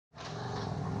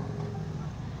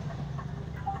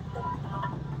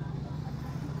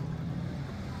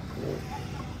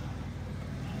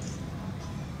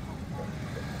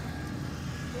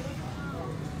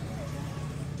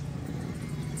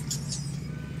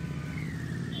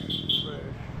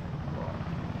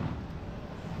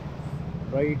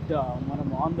Right మనం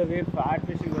on the way fat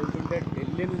fishing వెళ్తుంటే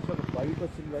ఢిల్లీ నుంచి ఒక బైక్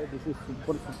వచ్చింది కదా. దిస్ ఇస్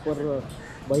సూపర్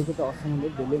బైక్ అయితే అవసరం ఉంది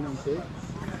ఢిల్లీ నుంచి.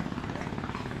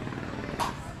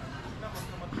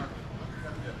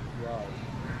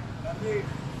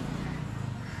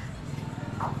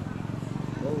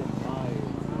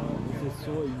 This is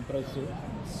so impressive.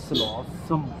 అసలు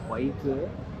ఆసమ్ బైక్.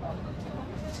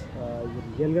 ఇది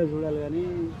రియల్గా చూడాలి కానీ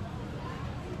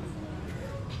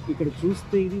ఇక్కడ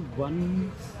చూస్తే ఇది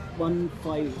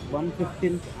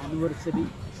 115th యానివర్సరీ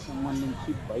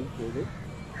సంబంధించి బైక్. ఇది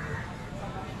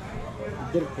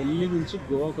ఇద్దరు ఢిల్లీ నుంచి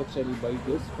గోవాకి వచ్చారు ఈ బైక్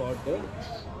స్పాట్.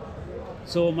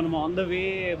 సో మనం ఆన్ ద వే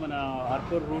మన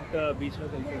ఆర్పూర్ రూట్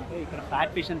బీచ్లోకి వెళ్తుంటే ఇక్కడ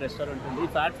ఫ్యాట్ ఫిష్ అండ్ రెస్టారెంట్ ఉంది. ఈ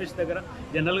ఫ్యాట్ ఫిష్ దగ్గర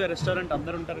జనరల్గా రెస్టారెంట్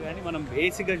అందరు ఉంటారు కానీ మనం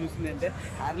బేసిక్గా చూసింది అంటే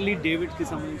హ్యార్లీ డేవిడ్స్కి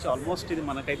సంబంధించి ఆల్మోస్ట్ ఇది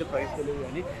మనకైతే ప్రైస్ తెలియదు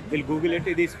కానీ వీళ్ళు గూగుల్ అయితే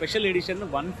ఇది స్పెషల్ ఎడిషన్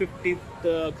 150th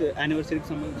యానివర్సరీకి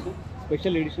సంబంధించి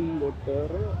స్పెషల్ ఎడిషన్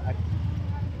కొట్టారు.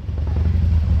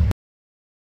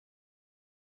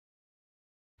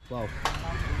 Wow.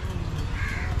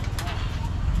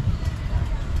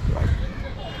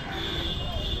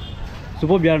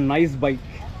 Superb, you are a nice bike.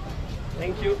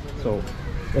 Thank you. So,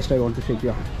 just I want to shake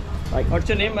your hand. Like, what's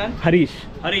your name, man? Harish.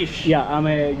 Harish. Yeah, I'm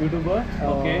a YouTuber.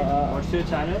 Okay. What's your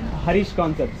channel? Harish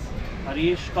Concepts.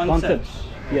 Harish Concepts.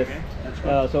 Yes. Okay. That's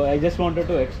good. So I just wanted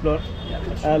to explore.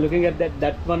 Yeah, looking at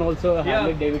that one also,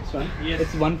 Harley Davidson. Yes.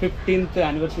 It's 115th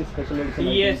anniversary special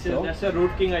edition. I Yes, think so. that's a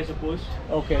Road King, I suppose.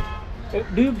 Okay.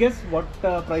 Do you guess what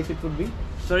price it would be?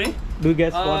 Sorry? Do you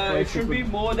guess what price it should would be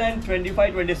more than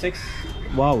 25, 26.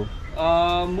 Wow.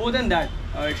 More than that.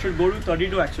 It should go to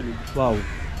 32 actually. Wow.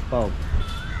 Wow.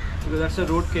 Because that's a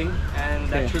Road King and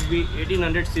that should be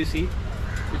 1800cc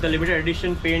with a limited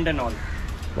edition paint and all.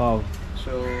 Wow.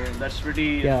 So that's pretty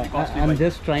costly. I'm bike.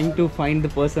 just trying to find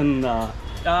the person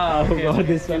who got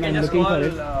this one. I'm looking for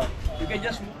it. You can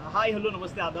just hi hello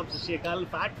నమస్తే Aadab శ్రీకాల్.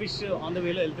 Fat fish on the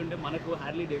వేలో వెళ్తుంటే మనకు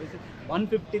Harley Davidson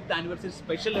 150th anniversary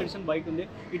special edition bike ఉంది.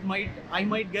 I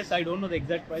might guess, I don't know the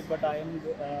exact price, but I am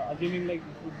assuming like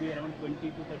it would be around 20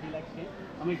 to 30 lakhs.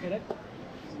 Am I correct?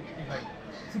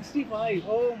 65.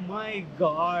 Oh my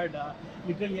god.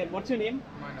 Literally. What's your name?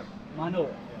 Mano.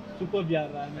 Superb, yeah.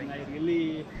 I mean, I really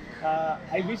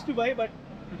I wish to buy, but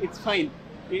it's fine.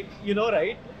 You know,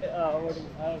 right?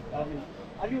 I mean,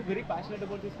 are you very passionate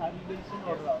about this Harley Davidson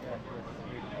or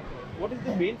what is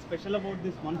the main special about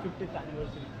this 150th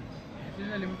anniversary? This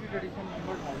is a limited edition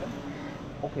numbered model.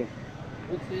 Okay.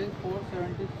 Which says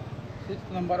 476th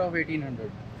number of 1800.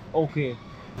 Okay.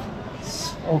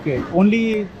 Okay. Only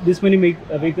this many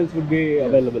vehicles would be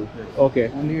available. Okay.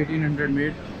 Only 1800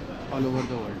 made all over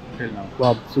the world till now.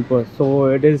 Wow, super. So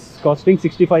it is costing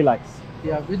 65 lakhs.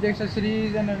 Yeah, with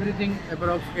accessories and everything,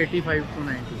 approx 85 to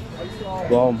 90.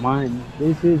 Wow, man,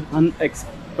 this is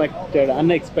unexpected.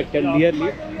 Nearly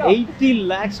 80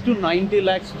 lakhs to 90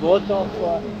 lakhs worth of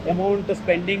amount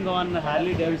spending on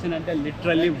Harley Davidson, and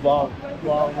literally wow.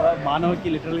 Manavaki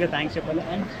literally thanks chepali,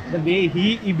 and the way he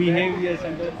behaves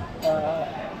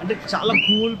అంటే చాలా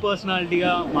cool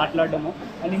పర్సనాలిటీగా మాట్లాడము.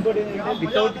 And ఇంకోటి ఏంటంటే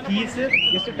without keys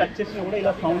just touch చేసినా కూడా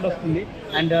ఇలా sound వస్తుంది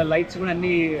and lights కూడా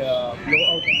అన్నీ బ్లో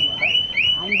అవుతాయి అనమాట.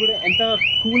 ఆయన కూడా ఎంత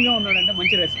కూల్గా ఉన్నాడంటే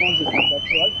మంచి రెస్పాన్స్ ఇస్తుంది.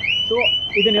 That's all. సో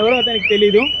ఇతను ఎవరో అతనికి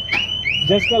తెలీదు,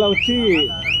 జస్ట్ అలా వచ్చి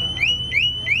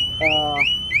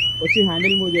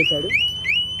హ్యాండిల్ మూవ్ చేశాడు.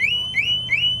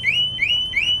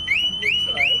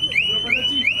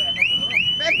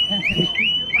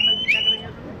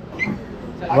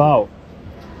 Wow.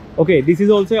 Okay, this is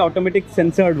also an automatic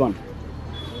censored one.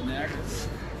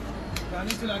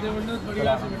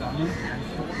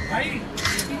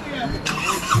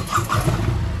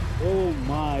 Oh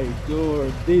my god,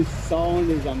 this sound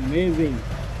is amazing.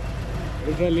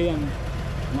 Literally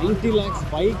 90 lakhs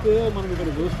bike మనం ఇక్కడ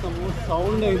చూస్తాము.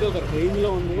 సౌండ్ అయితే ఒక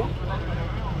రేంజ్లో ఉంది.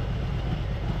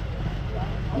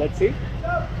 Let's see.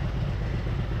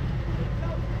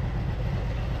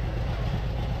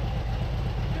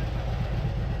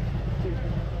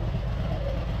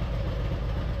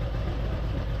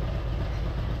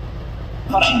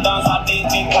 ਫਰੈਂਡਾਂ ਸਾਡੇ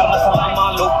ਤੇ ਕਰਨ ਸਲਾਮਾਂ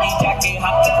ਲੋਕੀ ਜਾ ਕੇ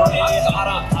ਹੱਥ ਖੜੇ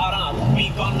ਸਾਰਾ ਵੀ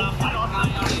ਗਾਣਾ ਫੜਨਾ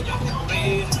ਆਣੇ ਜਾਂਦੇ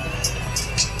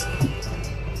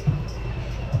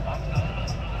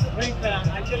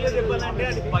యాక్చువల్గా చెప్పాలంటే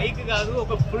అది బైక్ కాదు,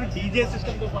 ఒక ఫుల్ డీజే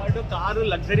సిస్టమ్తో పాటు కారు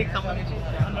లగ్జరీకి సంబంధించి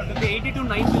అన్నట్టు 80 to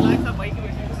 90 lakhs ఆ బైక్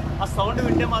పెట్టారు. ఆ సౌండ్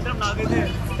వింటే మాత్రం నాకైతే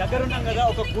దగ్గర ఉన్నాం కదా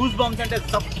ఒక గూస్ బాంబ్స్ అంటే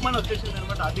తప్పని వచ్చేసింది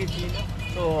అనమాట. అది సీన్.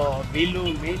 సో వీళ్ళు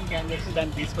మెయిన్ క్యాండిడేట్స్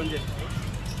దాన్ని తీసుకొని చేస్తారు.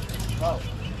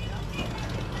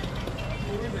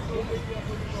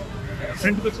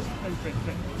 ఫ్రంట్కి వచ్చేసి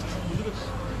ఫ్రంట్ ముందుకు వచ్చి.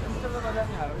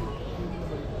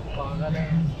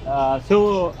 సో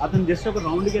అతను జస్ట్ ఒక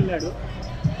రౌండ్కి వెళ్ళాడు.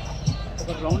 ఒక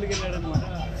ఒక రౌండ్కి వెళ్ళాడు అనమాట.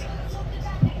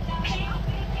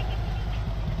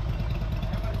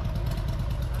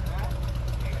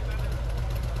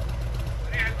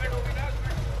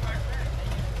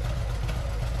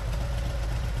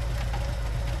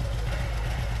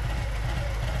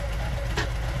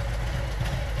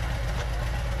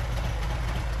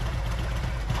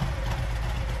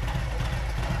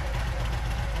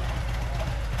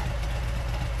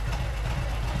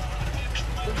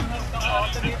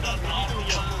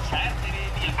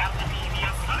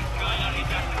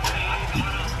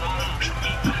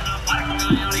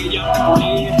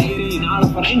 ਤੇਰੇ ਨਾਲ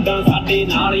ਫਰੈਂਡਾਂ ਸਾਡੇ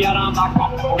ਨਾਲ ਯਾਰਾਂ ਦਾ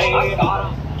ਕੱਪੜੇ ਕਾਰਾਂ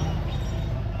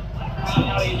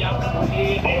ਵਾਲੇ ਜੱਟ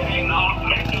ਤੇਰੇ ਨਾਲ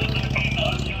ਫਰੈਂਡਾਂ ਸਾਡੇ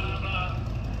ਨਾਲ ਯਾਰਾਂ ਦਾ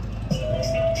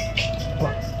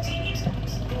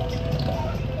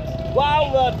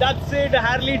wow that's it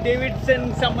Harley Davidson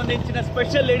సంబంధించిన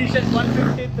స్పెషల్ ఎడిషన్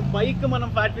 150th బైక్ మనం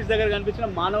ఫ్యాట్ ఫీస్ దగ్గర కనిపించిన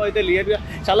మానవ్ అయితే క్లియర్గా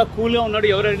చాలా కూల్గా ఉన్నాడు.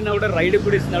 ఎవరు అడిగినా కూడా రైడ్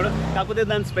కూడా ఇస్తున్నాడు. కాకపోతే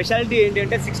దాని స్పెషాలిటీ ఏంటి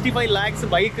అంటే 65 lakhs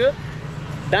బైక్,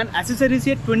 దాని అసెసరీస్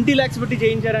 20 lakhs పెట్టి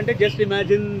చేయించారంటే just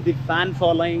imagine the fan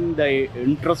following the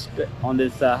interest on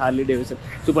this Harley Davidson.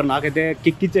 Super. నాకైతే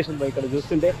కిక్ ఇచ్చేసింది బైక్ ఇక్కడ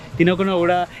చూస్తుంటే. తినకుండా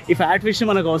కూడా ఈ ఫ్యాట్ ఫిష్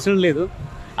మనకు అవసరం లేదు,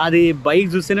 అది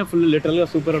బైక్ చూస్తేనే ఫుల్ లిటరల్గా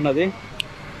సూపర్ ఉన్నది.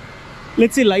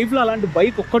 లెట్స్ ఈ లైఫ్లో అలాంటి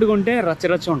బైక్ ఒక్కటి కొంటే రచ్చ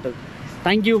రచ్చ ఉంటుంది.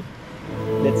 Thank you.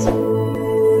 లెట్స్